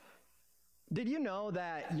Did you know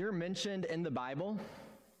that you're mentioned in the Bible?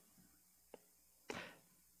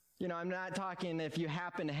 I'm not talking if you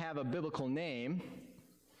happen to have a biblical name.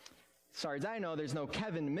 As far as I know, there's no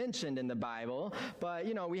Kevin mentioned in the Bible, but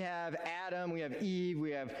we have Adam, we have Eve,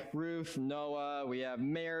 we have Ruth, Noah, we have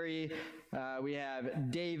Mary, we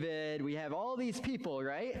have David, we have all these people,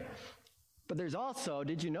 right? But there's also,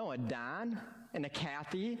 did you know, a Don, and a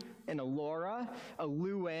Kathy, and a Laura, a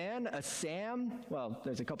Luann, a Sam, well,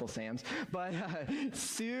 there's a couple Sams, but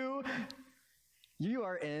Sue, you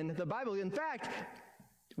are in the Bible. In fact,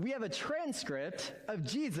 we have a transcript of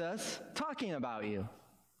Jesus talking about you.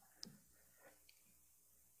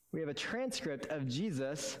 We have a transcript of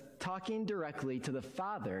Jesus talking directly to the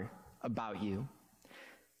Father about you.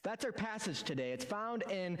 That's our passage today. It's found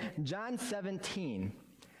in John 17.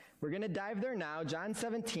 We're going to dive there now, John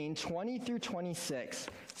 17, 20 through 26.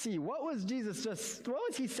 See, what was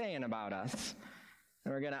he saying about us?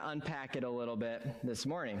 And we're going to unpack it a little bit this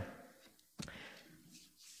morning.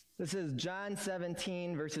 This is John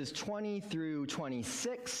 17, verses 20 through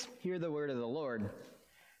 26. Hear the word of the Lord.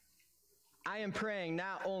 I am praying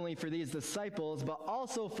not only for these disciples, but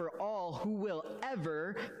also for all who will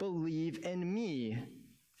ever believe in me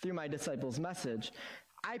through my disciples' message.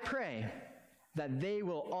 I pray that they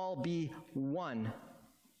will all be one,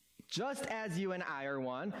 just as you and I are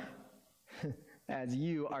one, as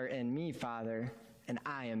you are in me, Father, and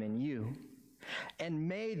I am in you. And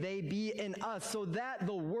may they be in us, so that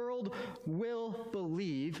the world will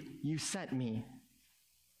believe you sent me.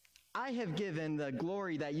 I have given the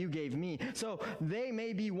glory that you gave me, so they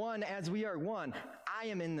may be one as we are one. I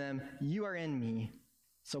am in them, you are in me.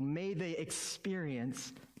 So may they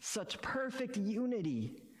experience such perfect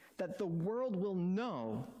unity that the world will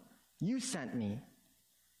know you sent me,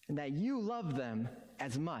 and that you love them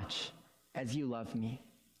as much as you love me.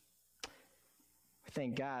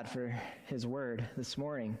 Thank God for his word this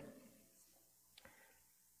morning.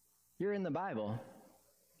 You're in the Bible.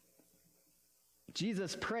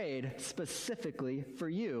 Jesus prayed specifically for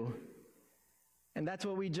you. And that's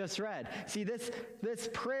what we just read. See, this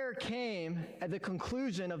prayer came at the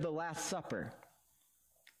conclusion of the Last Supper.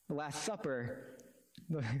 The Last Supper,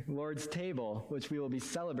 the Lord's table, which we will be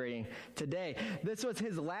celebrating today. This was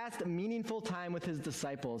his last meaningful time with his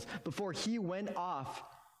disciples before he went off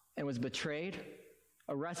and was betrayed,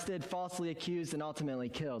 arrested, falsely accused, and ultimately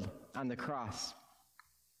killed on the cross.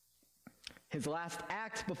 His last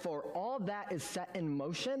act before all that is set in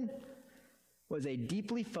motion was a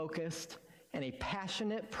deeply focused and a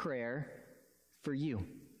passionate prayer for you.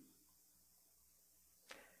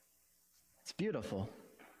 It's beautiful.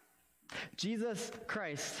 Jesus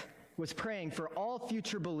Christ was praying for all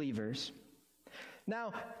future believers.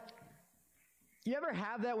 Now, you ever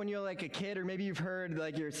have that when you're like a kid, or maybe you've heard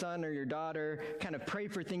like your son or your daughter kind of pray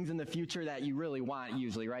for things in the future that you really want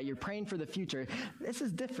usually, right? You're praying for the future. This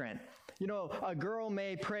is different. A girl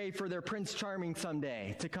may pray for their Prince Charming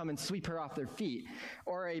someday to come and sweep her off their feet.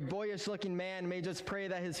 Or a boyish-looking man may just pray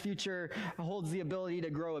that his future holds the ability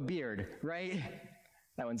to grow a beard, right?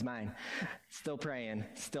 That one's mine. Still praying.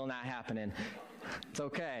 Still not happening. It's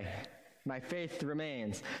okay. My faith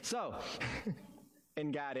remains. So,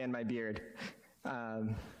 in God and my beard.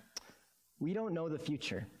 We don't know the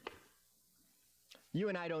future. You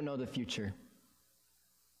and I don't know the future.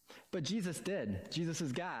 But Jesus did. Jesus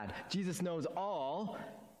is God. Jesus knows all.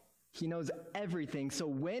 He knows everything. So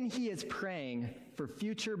when he is praying for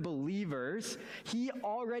future believers, he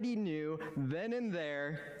already knew then and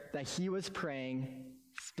there that he was praying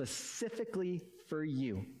specifically for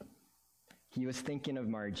you. He was thinking of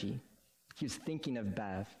Margie. He was thinking of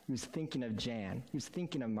Bev. He was thinking of Jan. He was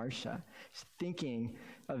thinking of Marcia. He was thinking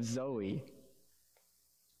of Zoe.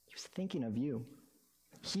 He was thinking of you.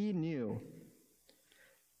 He knew.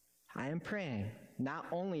 I am praying not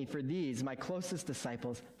only for these, my closest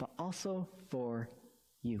disciples, but also for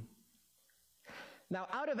you. Now,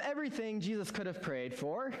 out of everything Jesus could have prayed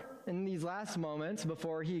for in these last moments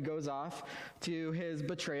before he goes off to his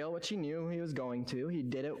betrayal, which he knew he was going to, he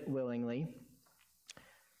did it willingly.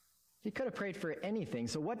 He could have prayed for anything.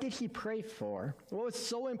 So what did he pray for? What was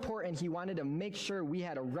so important he wanted to make sure we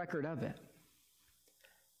had a record of it?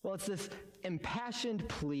 Well, it's this impassioned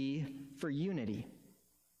plea for unity.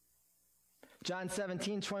 John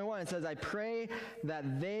 17:21, it says, I pray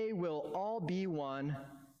that they will all be one,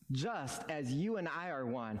 just as you and I are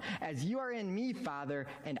one, as you are in me, Father,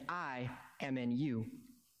 and I am in you.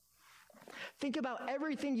 Think about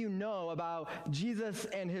everything you know about Jesus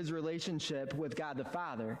and his relationship with God the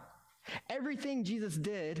Father. Everything Jesus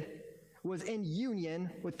did was in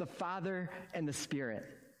union with the Father and the Spirit.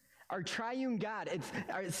 Our triune God,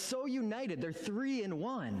 it's so united. They're three in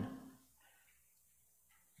one.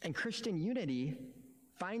 And Christian unity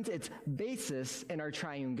finds its basis in our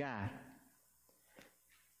triune God.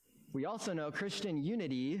 We also know Christian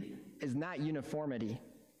unity is not uniformity.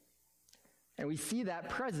 And we see that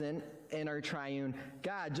present in our triune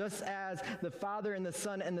God. Just as the Father and the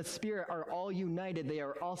Son and the Spirit are all united, they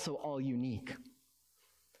are also all unique.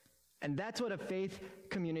 And that's what a faith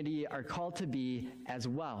community are called to be as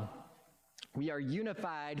well. We are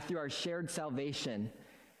unified through our shared salvation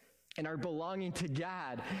and our belonging to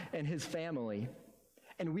God and his family.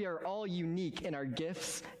 And we are all unique in our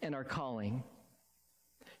gifts and our calling.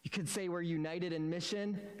 You could say we're united in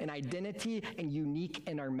mission and identity and unique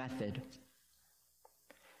in our method.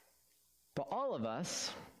 But all of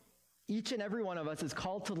us, each and every one of us, is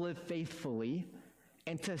called to live faithfully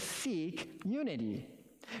and to seek unity.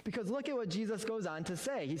 Because look at what Jesus goes on to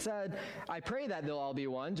say. He said, I pray that they'll all be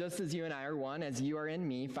one, just as you and I are one, as you are in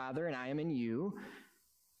me, Father, and I am in you.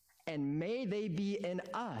 And may they be in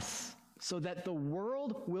us, so that the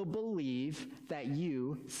world will believe that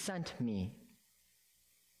you sent me.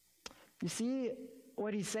 You see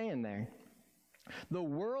what he's saying there? The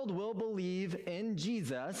world will believe in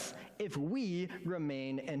Jesus if we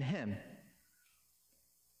remain in him.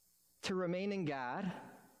 To remain in God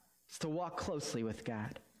is to walk closely with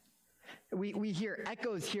God. We hear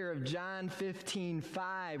echoes here of John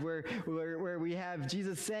 15:5, where we have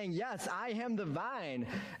Jesus saying, yes, I am the vine,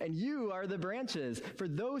 and you are the branches. For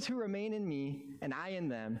those who remain in me, and I in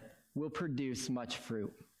them, will produce much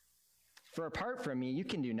fruit. For apart from me, you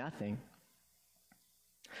can do nothing.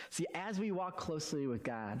 See, as we walk closely with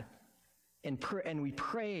God, and we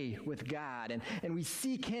pray with God, and we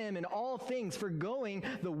seek him in all things, forgoing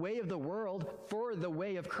the way of the world for the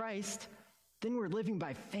way of Christ, then we're living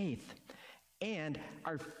by faith. And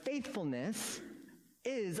our faithfulness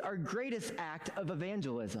is our greatest act of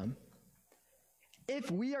evangelism.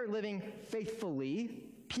 If we are living faithfully,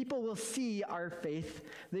 people will see our faith.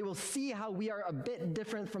 They will see how we are a bit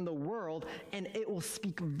different from the world, and it will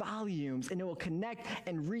speak volumes, and it will connect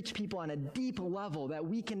and reach people on a deep level that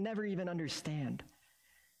we can never even understand.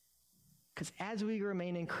 Because as we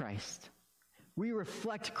remain in Christ, we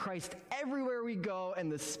reflect Christ everywhere we go,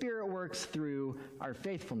 and the Spirit works through our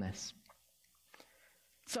faithfulness.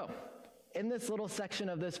 So, in this little section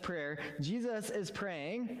of this prayer, Jesus is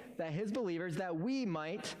praying that his believers, that we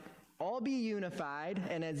might all be unified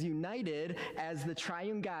and as united as the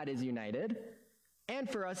triune God is united, and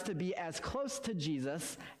for us to be as close to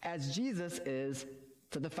Jesus as Jesus is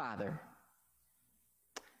to the Father.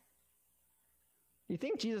 You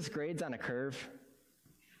think Jesus grades on a curve?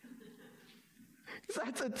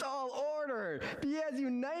 That's a tall order. Be as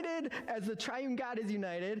united as the triune God is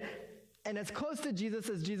united, and as close to Jesus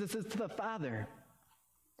as Jesus is to the Father.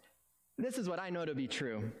 This is what I know to be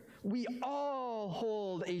true. We all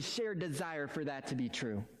hold a shared desire for that to be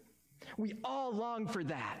true. We all long for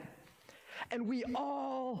that. And we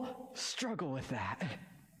all struggle with that.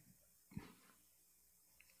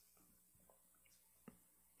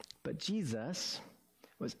 But Jesus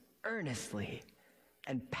was earnestly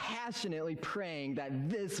and passionately praying that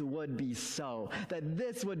this would be so, that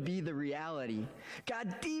this would be the reality.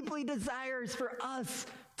 God deeply desires for us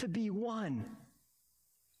to be one,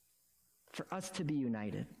 for us to be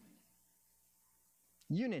united.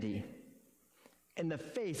 Unity in the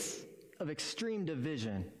face of extreme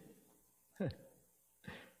division.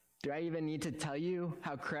 Do I even need to tell you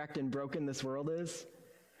how cracked and broken this world is?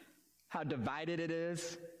 How divided it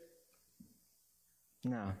is?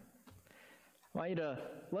 No. I want you to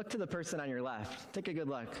look to the person on your left. Take a good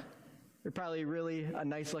look. They're probably really a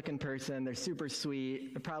nice-looking person. They're super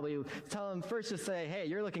sweet. Probably tell them first, just say, hey,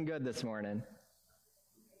 you're looking good this morning.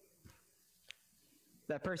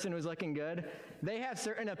 That person who's looking good, they have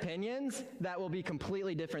certain opinions that will be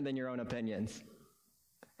completely different than your own opinions.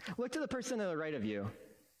 Look to the person to the right of you.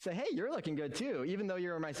 Say, hey, you're looking good too, even though you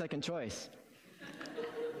were my second choice.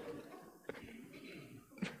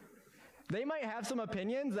 They might have some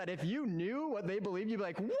opinions that if you knew what they believe, you'd be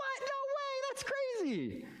like, what? No way, that's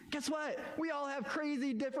crazy. Guess what? We all have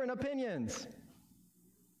crazy different opinions.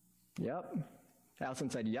 Yep. Allison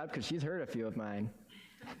said yep, because she's heard a few of mine.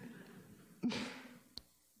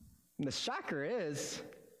 And the shocker is,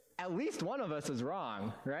 at least one of us is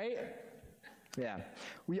wrong, right? Yeah.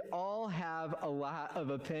 We all have a lot of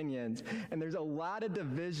opinions, and there's a lot of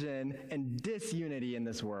division and disunity in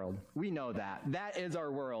this world. We know that. That is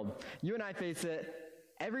our world. You and I face it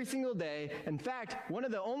every single day. In fact, one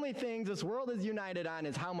of the only things this world is united on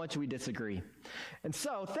is how much we disagree. And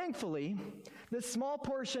so, thankfully, this small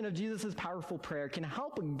portion of Jesus' powerful prayer can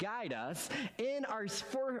help guide us in our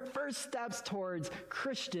first steps towards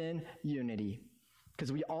Christian unity.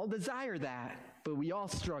 because we all desire that, but we all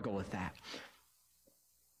struggle with that.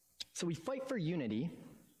 So we fight for unity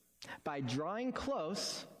by drawing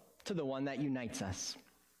close to the one that unites us.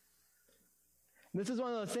 This is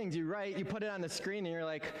one of those things you write, you put it on the screen, and you're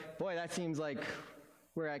like, boy, that seems like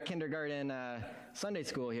we're at kindergarten Sunday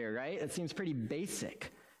school here, right? It seems pretty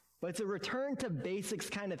basic. But it's a return to basics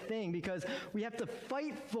kind of thing because we have to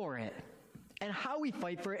fight for it. And how we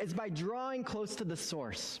fight for it is by drawing close to the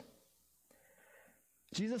source.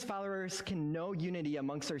 Jesus followers can know unity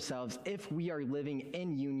amongst ourselves if we are living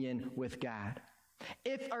in union with God.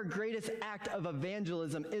 If our greatest act of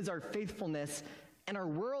evangelism is our faithfulness, and our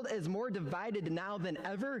world is more divided now than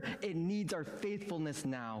ever, it needs our faithfulness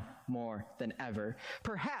now more than ever.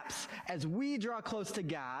 Perhaps as we draw close to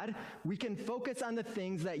God, we can focus on the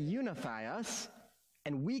things that unify us,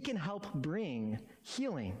 and we can help bring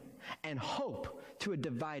healing and hope to a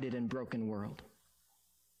divided and broken world.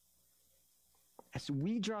 As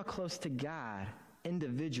we draw close to God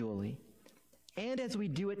individually, and as we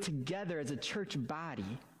do it together as a church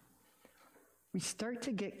body, we start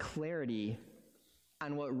to get clarity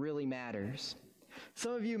on what really matters.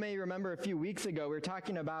 Some of you may remember a few weeks ago, we were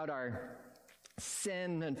talking about our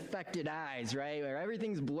sin-infected eyes, right? Where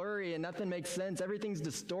everything's blurry and nothing makes sense. Everything's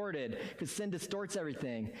distorted because sin distorts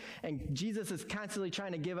everything. And Jesus is constantly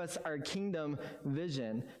trying to give us our kingdom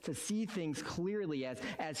vision to see things clearly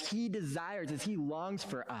as he desires, as he longs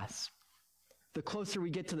for us. The closer we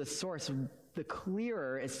get to the source, the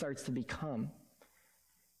clearer it starts to become.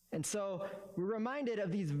 And so we're reminded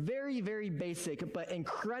of these very, very basic but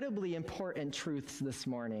incredibly important truths this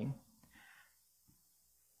morning.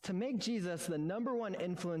 To make Jesus the number one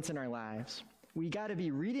influence in our lives, we got to be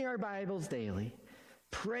reading our Bibles daily,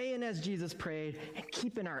 praying as Jesus prayed, and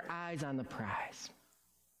keeping our eyes on the prize.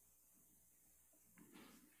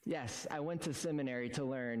 Yes, I went to seminary to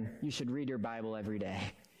learn you should read your Bible every day.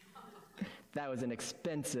 That was an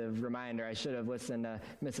expensive reminder. I should have listened to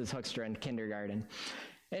Mrs. Hoekstra in kindergarten.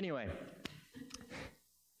 Anyway,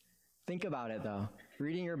 think about it though.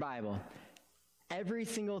 Reading your Bible. Every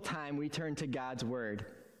single time we turn to God's word,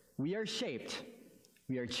 we are shaped,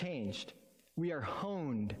 we are changed, we are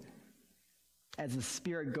honed as the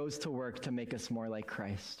Spirit goes to work to make us more like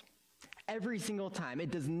Christ. Every single time.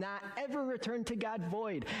 It does not ever return to God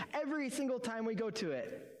void. Every single time we go to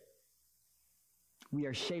it, we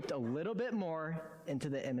are shaped a little bit more into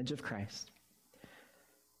the image of Christ.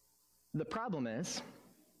 The problem is,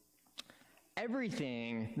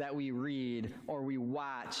 everything that we read or we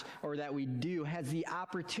watch or that we do has the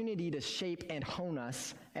opportunity to shape and hone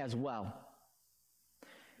us as well.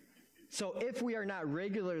 So if we are not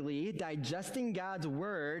regularly digesting God's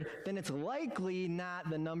word, then it's likely not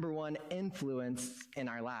the number one influence in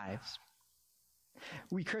our lives.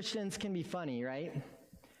 We Christians can be funny, right?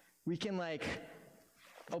 We can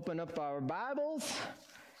open up our Bibles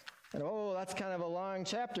and, that's kind of a long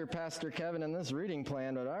chapter, Pastor Kevin, in this reading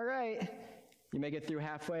plan, but all right. You make it through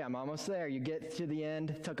halfway, I'm almost there. You get to the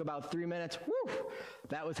end, took about 3 minutes. Woo!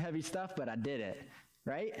 That was heavy stuff, but I did it,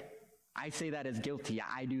 right? I say that as guilty.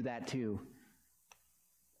 I do that too.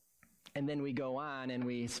 And then we go on and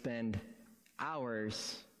we spend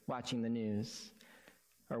hours watching the news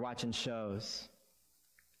or watching shows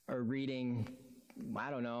or reading,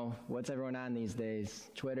 I don't know, what's everyone on these days?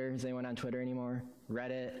 Twitter? Is anyone on Twitter anymore?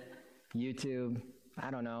 Reddit? YouTube? I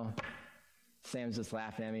don't know. Sam's just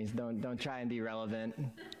laughing at me. Don't try and be relevant.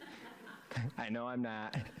 I know I'm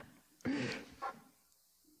not.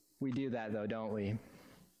 We do that though, don't we?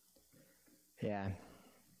 Yeah.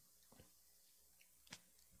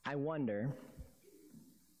 I wonder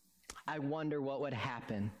what would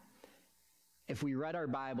happen if we read our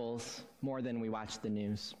Bibles more than we watched the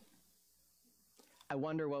news. I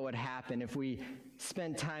wonder what would happen if we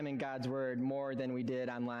spent time in God's Word more than we did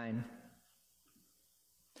online.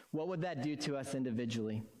 What would that do to us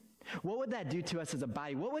individually? What would that do to us as a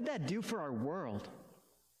body? What would that do for our world?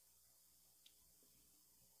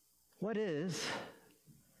 What is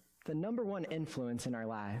the number one influence in our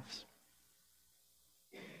lives?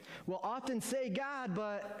 We'll often say God,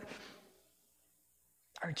 but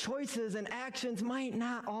our choices and actions might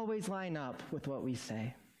not always line up with what we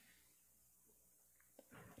say.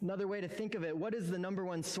 Another way to think of it, what is the number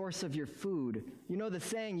one source of your food? You know the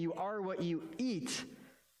saying, you are what you eat.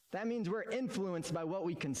 That means we're influenced by what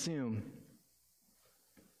we consume.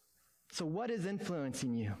 So what is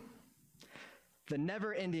influencing you? The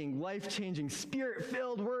never-ending, life-changing,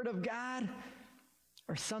 Spirit-filled Word of God?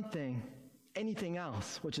 Or something, anything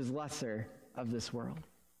else, which is lesser of this world?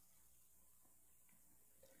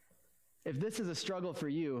 If this is a struggle for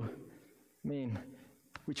you,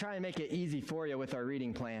 we try and make it easy for you with our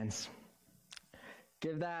reading plans.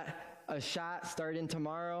 Give that a shot starting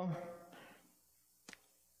tomorrow.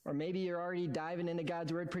 Or maybe you're already diving into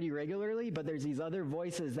God's word pretty regularly, but there's these other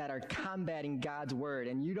voices that are combating God's word,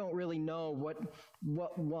 and you don't really know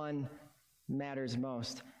what one matters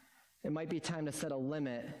most. It might be time to set a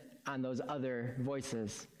limit on those other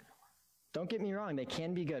voices. Don't get me wrong, they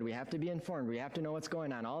can be good. We have to be informed. We have to know what's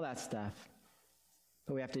going on, all that stuff.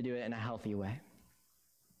 But we have to do it in a healthy way.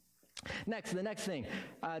 The next thing,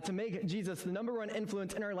 to make Jesus the number one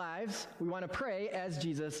influence in our lives, we want to pray as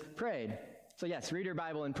Jesus prayed. So yes, read your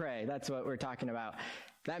Bible and pray. That's what we're talking about.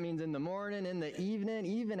 That means in the morning, in the evening,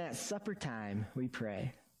 even at supper time, we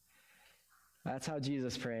pray. That's how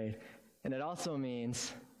Jesus prayed. And it also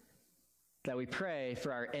means that we pray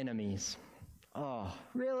for our enemies. Oh,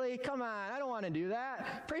 really? Come on, I don't want to do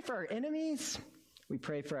that. Pray for our enemies? We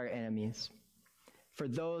pray for our enemies. For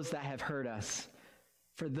those that have hurt us.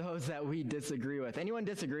 For those that we disagree with. Anyone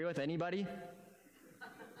disagree with anybody?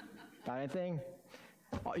 About anything?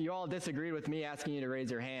 You all disagreed with me asking you to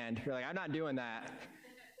raise your hand. You're like, I'm not doing that.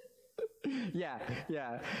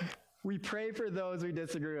 Yeah. We pray for those we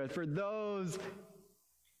disagree with, for those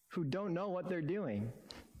who don't know what they're doing.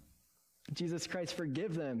 Jesus Christ,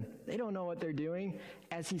 forgive them. They don't know what they're doing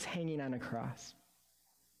as he's hanging on a cross.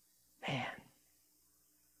 Man.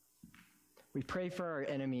 We pray for our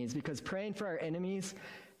enemies because praying for our enemies,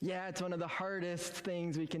 it's one of the hardest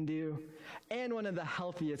things we can do and one of the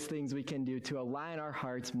healthiest things we can do to align our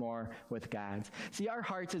hearts more with God's. See, our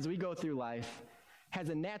hearts as we go through life has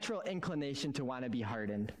a natural inclination to want to be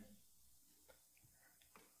hardened.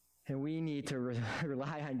 And we need to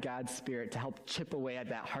rely on God's Spirit to help chip away at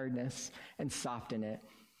that hardness and soften it.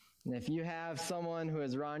 And if you have someone who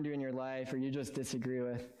has wronged you in your life or you just disagree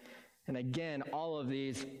with, and again, all of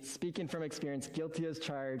these, speaking from experience, guilty as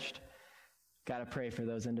charged, got to pray for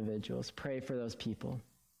those individuals, pray for those people.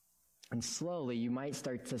 And slowly, you might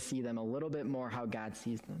start to see them a little bit more how God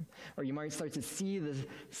sees them. Or you might start to see the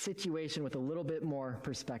situation with a little bit more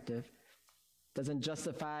perspective. Doesn't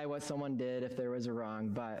justify what someone did if there was a wrong,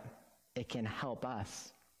 but it can help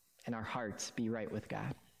us and our hearts be right with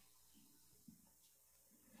God.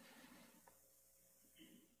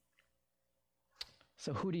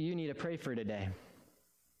 So who do you need to pray for today?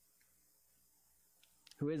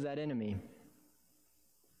 Who is that enemy?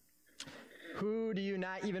 Who do you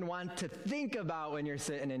not even want to think about when you're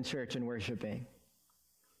sitting in church and worshiping?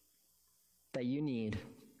 That you need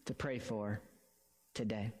to pray for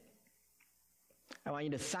today. I want you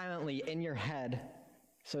to silently in your head,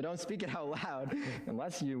 so don't speak it out loud,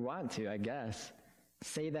 unless you want to, I guess.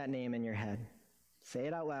 Say that name in your head. Say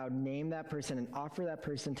it out loud, name that person, and offer that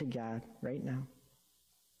person to God right now.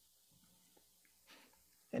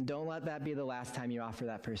 And don't let that be the last time you offer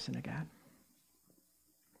that person to God.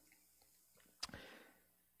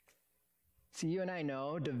 See, you and I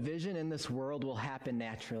know division in this world will happen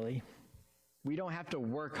naturally. We don't have to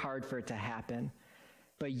work hard for it to happen.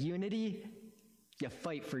 But unity, you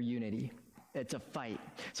fight for unity. It's a fight.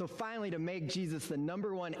 So finally, to make Jesus the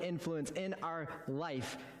number one influence in our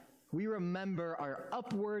life, we remember our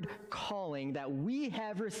upward calling that we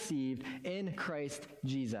have received in Christ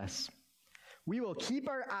Jesus. We will keep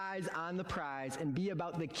our eyes on the prize and be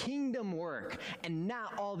about the kingdom work and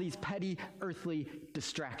not all these petty earthly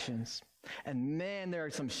distractions. And man, there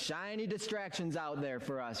are some shiny distractions out there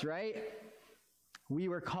for us, right? We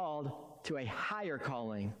were called to a higher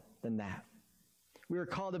calling than that. We were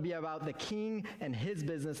called to be about the King and his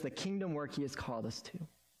business, the kingdom work he has called us to.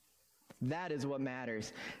 That is what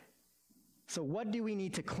matters. So what do we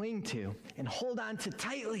need to cling to and hold on to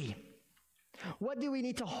tightly? What do we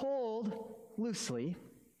need to hold loosely?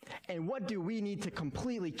 And what do we need to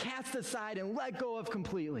completely cast aside and let go of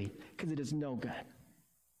completely? Because it is no good.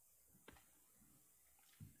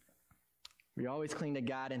 We always cling to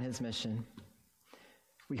God and his mission.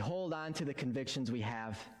 We hold on to the convictions we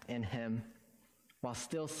have in him while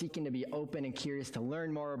still seeking to be open and curious to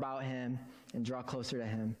learn more about him and draw closer to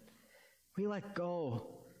him. We let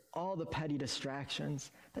go all the petty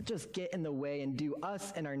distractions that just get in the way and do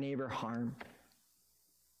us and our neighbor harm.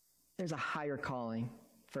 There's a higher calling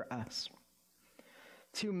for us.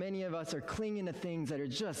 Too many of us are clinging to things that are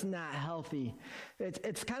just not healthy.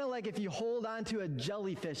 It's kind of like if you hold on to a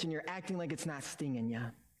jellyfish and you're acting like it's not stinging you.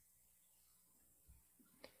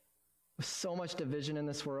 With so much division in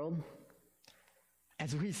this world,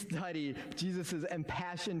 as we study Jesus'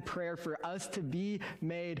 impassioned prayer for us to be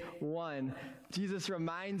made one, Jesus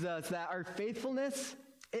reminds us that our faithfulness,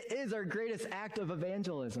 it is our greatest act of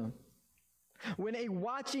evangelism. When a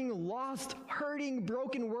watching, lost, hurting,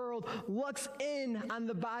 broken world looks in on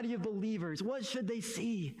the body of believers, what should they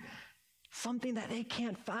see? Something that they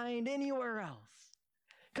can't find anywhere else.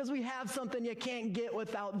 Because we have something you can't get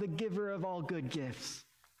without the giver of all good gifts.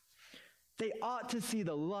 They ought to see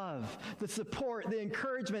the love, the support, the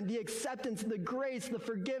encouragement, the acceptance, the grace, the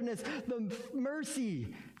forgiveness, the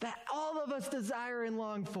mercy that all of us desire and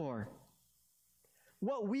long for.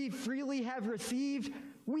 What we freely have received,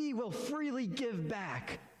 we will freely give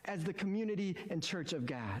back as the community and church of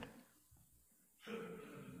God.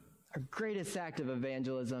 Our greatest act of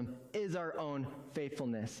evangelism is our own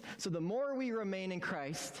faithfulness. So the more we remain in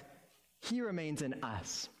Christ, he remains in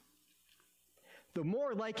us. The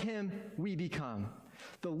more like him we become,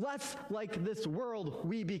 the less like this world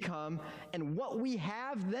we become, and what we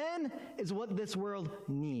have then is what this world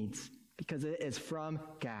needs, because it is from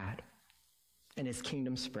God, and his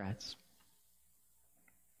kingdom spreads.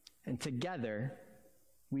 And together,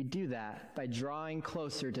 we do that by drawing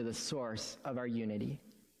closer to the source of our unity.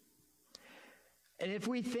 And if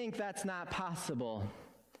we think that's not possible,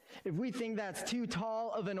 if we think that's too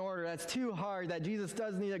tall of an order, that's too hard, that Jesus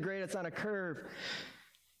does need to grade us on a curve,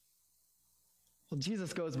 well,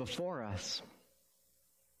 Jesus goes before us.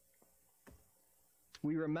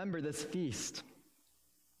 We remember this feast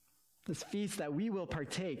that we will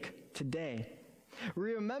partake today.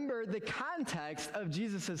 We remember the context of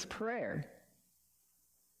Jesus' prayer.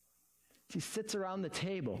 He sits around the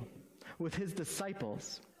table with his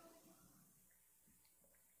disciples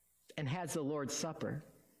and has the Lord's Supper.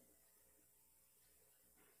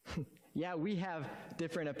 Yeah, we have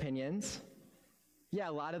different opinions. Yeah,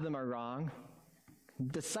 a lot of them are wrong.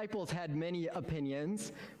 Disciples had many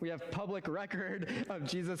opinions. We have public record of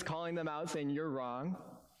Jesus calling them out, saying, "You're wrong."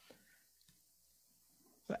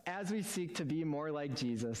 But as we seek to be more like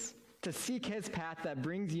Jesus, to seek his path that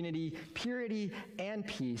brings unity, purity, and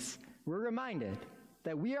peace, we're reminded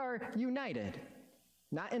that we are united,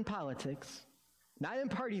 not in politics, not in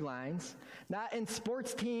party lines, not in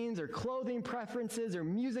sports teams or clothing preferences or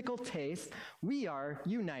musical tastes. We are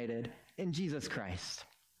united in Jesus Christ.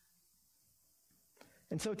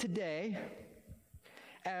 And so today,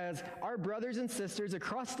 as our brothers and sisters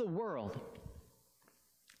across the world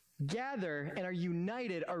gather and are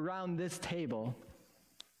united around this table,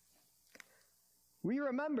 we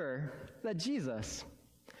remember that Jesus,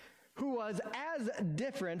 who was as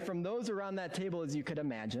different from those around that table as you could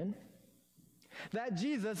imagine, that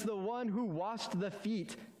Jesus, the one who washed the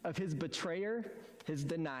feet of his betrayer, his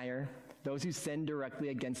denier, those who sinned directly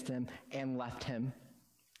against him and left him,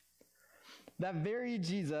 that very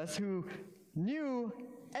Jesus who knew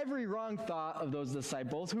every wrong thought of those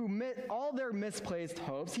disciples, who met all their misplaced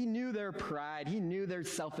hopes, he knew their pride, he knew their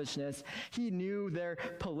selfishness, he knew their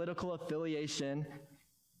political affiliation,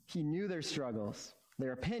 he knew their struggles,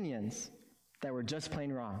 their opinions that were just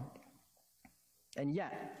plain wrong. And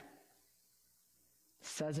yet,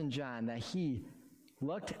 says in John that he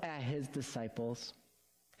looked at his disciples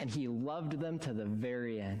and he loved them to the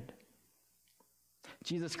very end.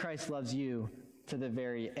 Jesus Christ loves you to the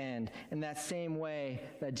very end. In that same way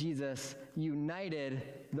that Jesus united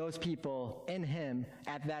those people in him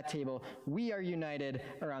at that table, we are united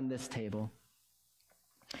around this table.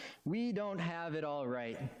 We don't have it all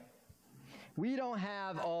right. We don't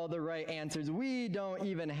have all the right answers. We don't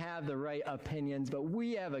even have the right opinions, but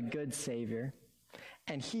we have a good Savior.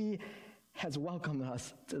 And he has welcomed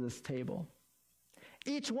us to this table.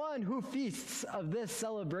 Each one who feasts of this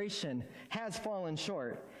celebration has fallen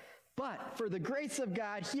short. But for the grace of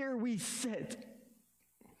God, here we sit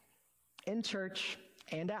in church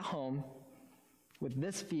and at home with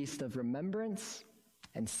this feast of remembrance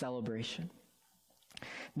and celebration.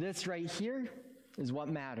 This right here is what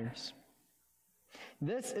matters.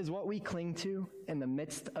 This is what we cling to in the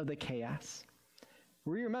midst of the chaos.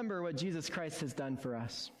 We remember what Jesus Christ has done for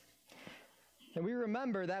us. And we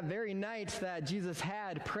remember that very night that Jesus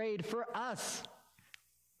had prayed for us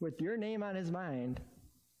with your name on his mind.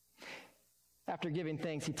 After giving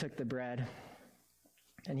thanks, he took the bread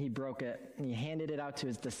and he broke it and he handed it out to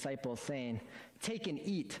his disciples saying, "Take and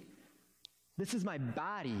eat. This is my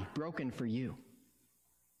body broken for you."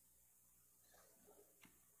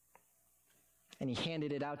 And he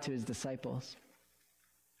handed it out to his disciples.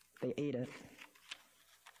 They ate it.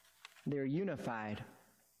 They were unified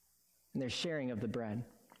in their sharing of the bread.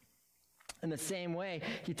 In the same way,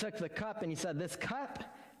 he took the cup and he said, "This cup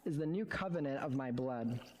is the new covenant of my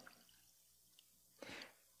blood."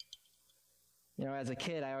 You know, as a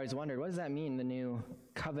kid, I always wondered, what does that mean, the new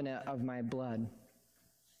covenant of my blood?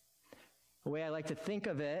 The way I like to think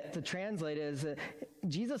of it, to translate it, is that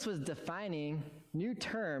Jesus was defining new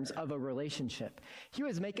terms of a relationship. He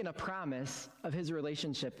was making a promise of his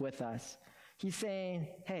relationship with us. He's saying,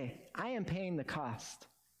 hey, I am paying the cost.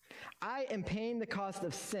 I am paying the cost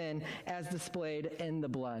of sin as displayed in the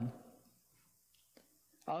blood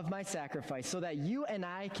of my sacrifice so that you and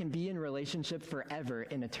I can be in relationship forever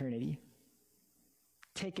in eternity.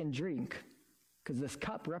 Take and drink, because this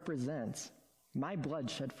cup represents my blood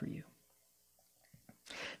shed for you.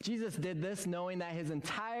 Jesus did this knowing that his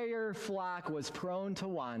entire flock was prone to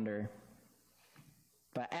wander.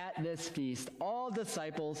 But at this feast, all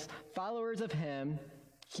disciples, followers of him,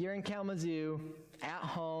 here in Kalamazoo, at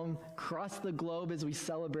home, across the globe as we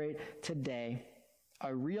celebrate today,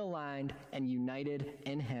 are realigned and united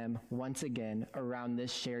in him once again around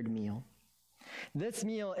this shared meal. This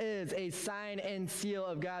meal is a sign and seal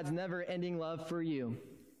of God's never-ending love for you.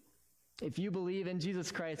 If you believe in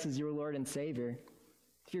Jesus Christ as your Lord and Savior,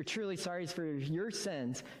 if you're truly sorry for your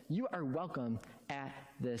sins, you are welcome at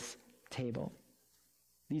this table.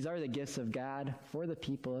 These are the gifts of God for the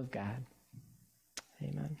people of God.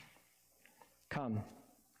 Amen. Come,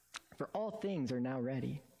 for all things are now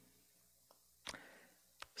ready.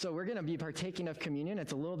 So we're going to be partaking of communion.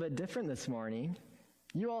 It's a little bit different this morning.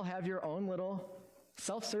 You all have your own little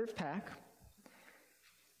self-serve pack.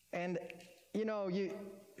 And,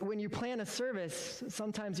 when you plan a service,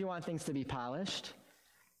 sometimes you want things to be polished.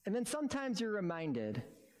 And then sometimes you're reminded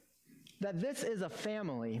that this is a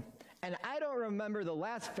family. And I don't remember the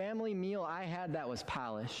last family meal I had that was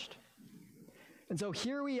polished. And so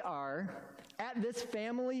here we are at this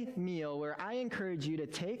family meal where I encourage you to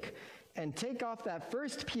take off that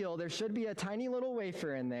first peel. There should be a tiny little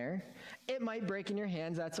wafer in there. It might break in your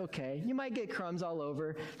hands. That's okay. You might get crumbs all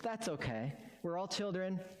over. That's okay. We're all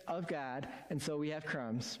children of God, and so we have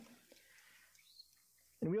crumbs.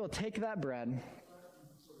 And we will take that bread.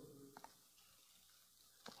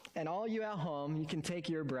 And all you at home, you can take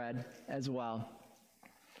your bread as well.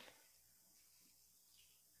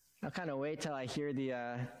 I'll kind of wait till I hear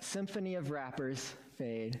the symphony of wrappers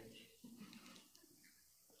fade.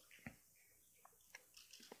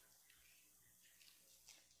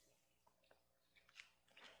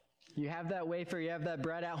 You have that wafer, you have that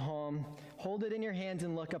bread at home. Hold it in your hands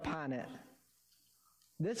and look upon it.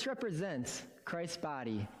 This represents Christ's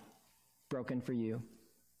body broken for you.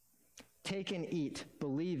 Take and eat,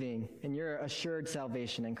 believing in your assured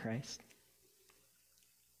salvation in Christ.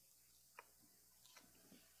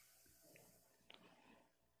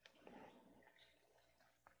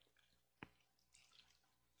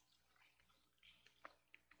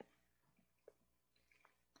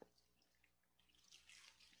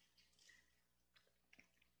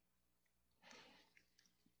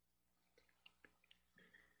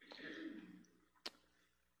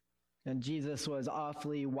 And Jesus was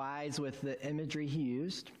awfully wise with the imagery he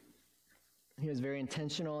used. He was very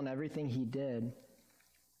intentional in everything he did.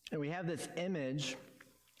 And we have this image.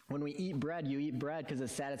 When we eat bread, you eat bread because it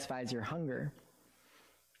satisfies your hunger.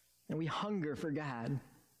 And we hunger for God.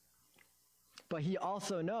 But he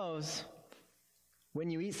also knows when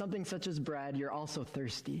you eat something such as bread, you're also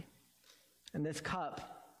thirsty. And this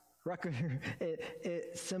cup,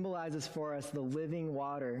 it symbolizes for us the living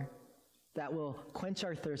water that will quench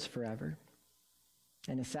our thirst forever,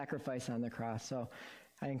 and a sacrifice on the cross. So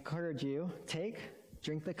I encourage you,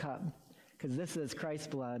 drink the cup, because this is Christ's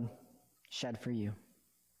blood shed for you.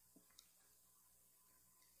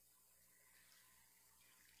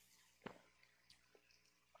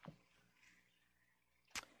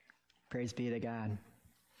 Praise be to God.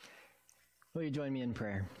 Will you join me in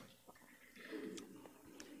prayer?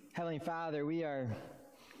 Heavenly Father, we are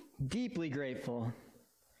deeply grateful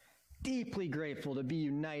to be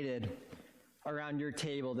united around your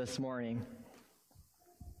table this morning.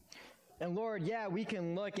 And Lord, we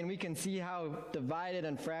can look and we can see how divided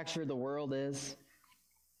and fractured the world is.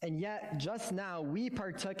 And yet, just now, we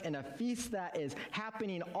partook in a feast that is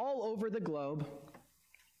happening all over the globe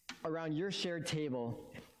around your shared table,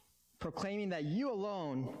 proclaiming that you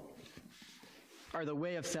alone are the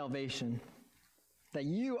way of salvation, that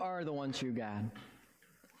you are the one true God.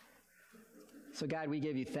 So God, we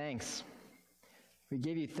give you thanks. We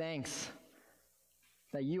give you thanks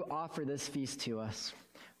that you offer this feast to us.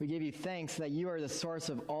 We give you thanks that you are the source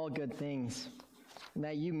of all good things and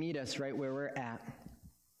that you meet us right where we're at.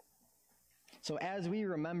 So as we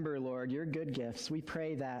remember, Lord, your good gifts, we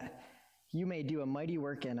pray that you may do a mighty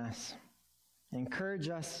work in us, encourage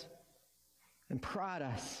us, and prod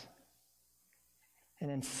us, and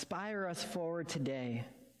inspire us forward today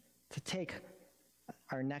to take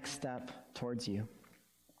our next step towards you.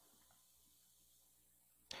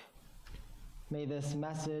 May this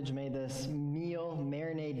message, may this meal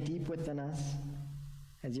marinate deep within us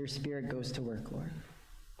as your Spirit goes to work, Lord.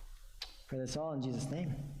 For this all in Jesus'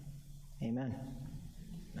 name, amen.